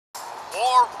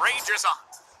war rages on.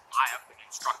 I have been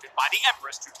instructed by the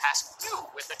Empress to task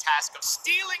you with the task of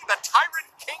stealing the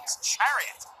Tyrant King's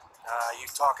chariot.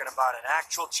 You talking about an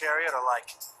actual chariot or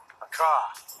like a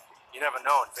car? You never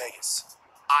know in Vegas.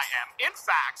 I am, in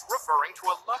fact, referring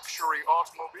to a luxury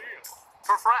automobile.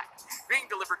 For Frank,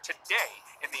 being delivered today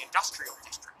in the industrial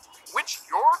district, which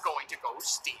you're going to go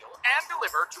steal and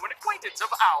deliver to an acquaintance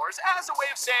of ours as a way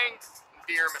of saying,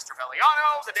 "Dear Mr.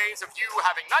 Veliano, the days of you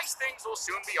having nice things will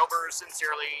soon be over.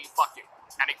 Sincerely, fuck you."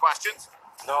 Any questions?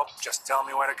 Nope, just tell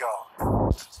me where to go.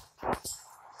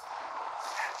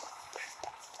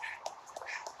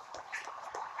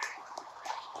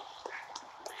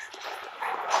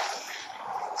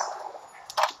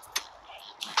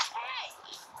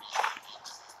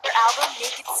 Album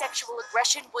Naked Sexual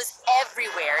Aggression was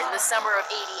everywhere in the summer of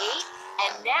 '88,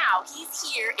 and now he's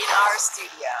here in our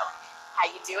studio. How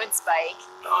you doing, Spike?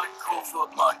 I coughed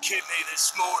up my kidney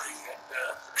this morning, and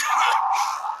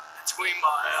between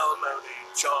my alimony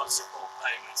and child support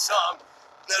payments, I'm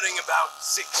netting about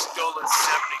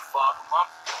 $6.75 a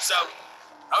month. So,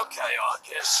 okay, I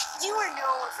guess. You are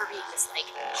known for being this,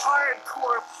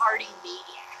 hardcore party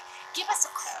maniac. Give us a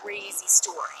crazy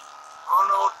story. On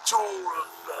our tour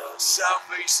of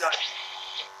Southeast Asia.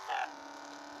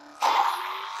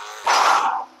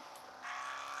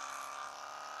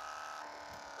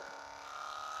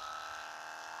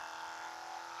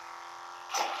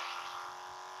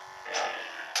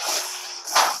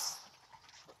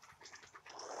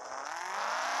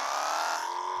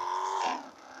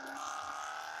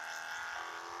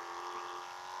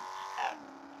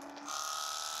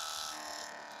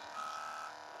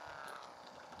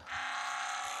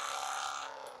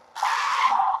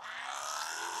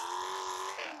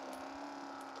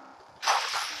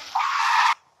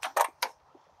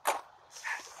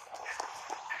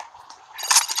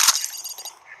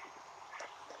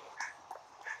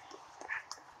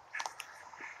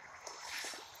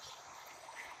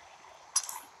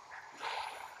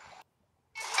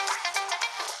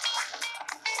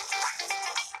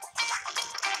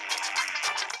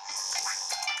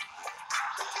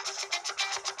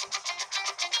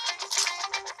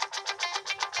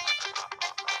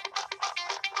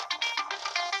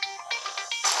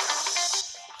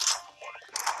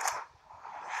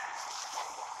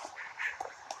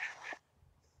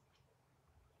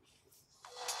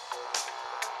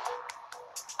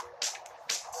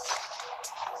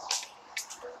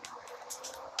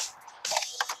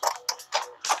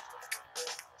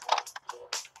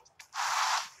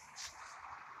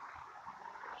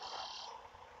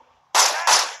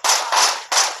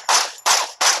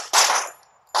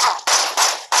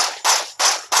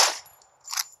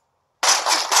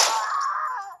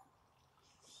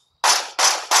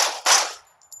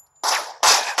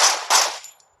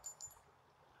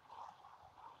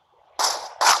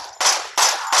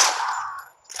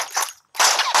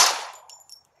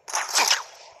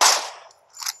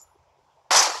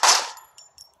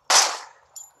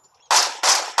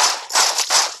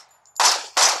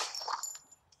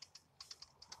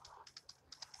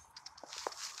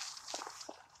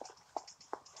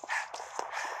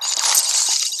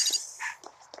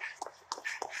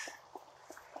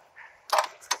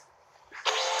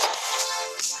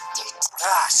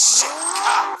 Ah, shit,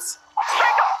 cops!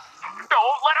 Shake 'em!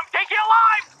 Don't let 'em take you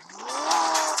alive!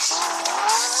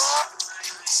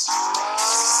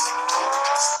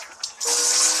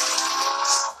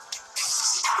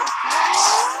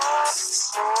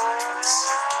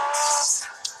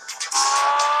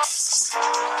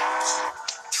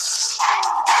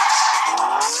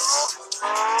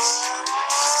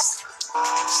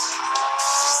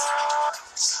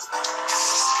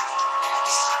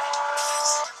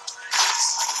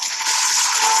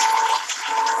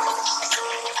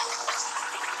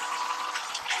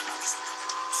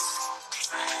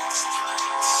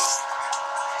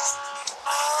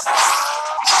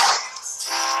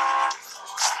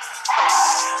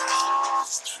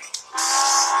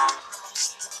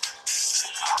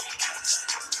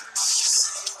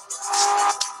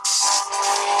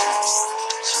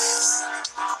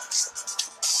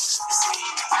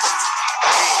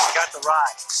 Got the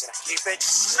ride. Should I keep it?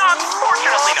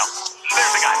 Unfortunately, no.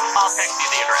 There's a guy. I'll text you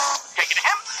the address. Take it to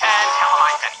him and tell him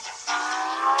I sent you.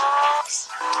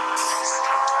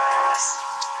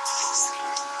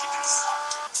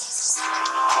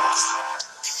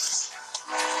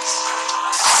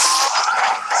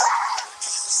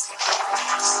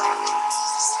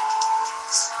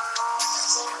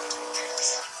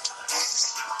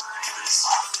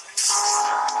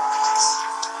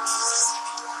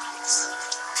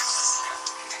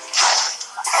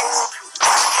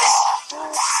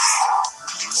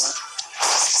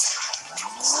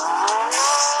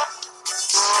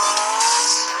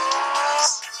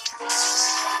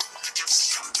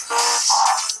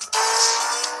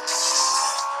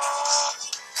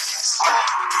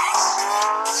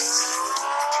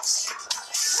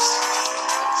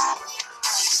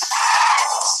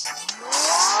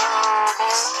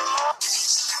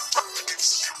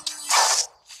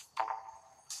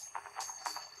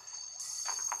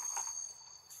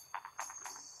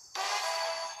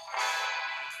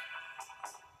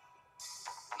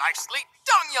 Nicely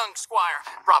done, young squire.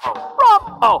 Bravo.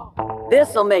 Bravo!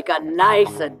 This'll make a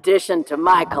nice addition to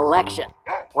my collection.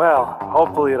 Well,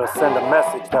 hopefully it'll send a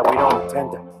message that we don't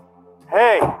intend to.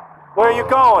 Hey, where are you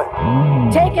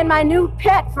going? Taking my new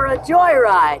pet for a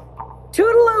joyride.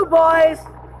 Toodaloo, boys.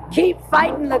 Keep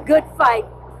fighting the good fight.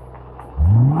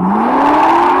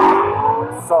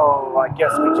 So, I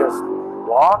guess we just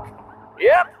walk?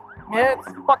 Yep. It's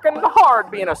fucking hard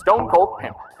being a stone cold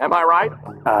pimp. Am I right?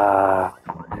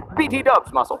 BT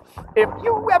Dubs, muscle. If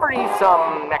you ever need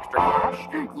some extra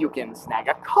cash, you can snag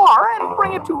a car and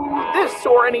bring it to this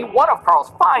or any one of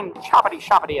Carl's fine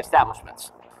choppity-shoppity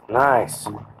establishments. Nice.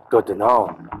 Good to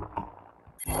know.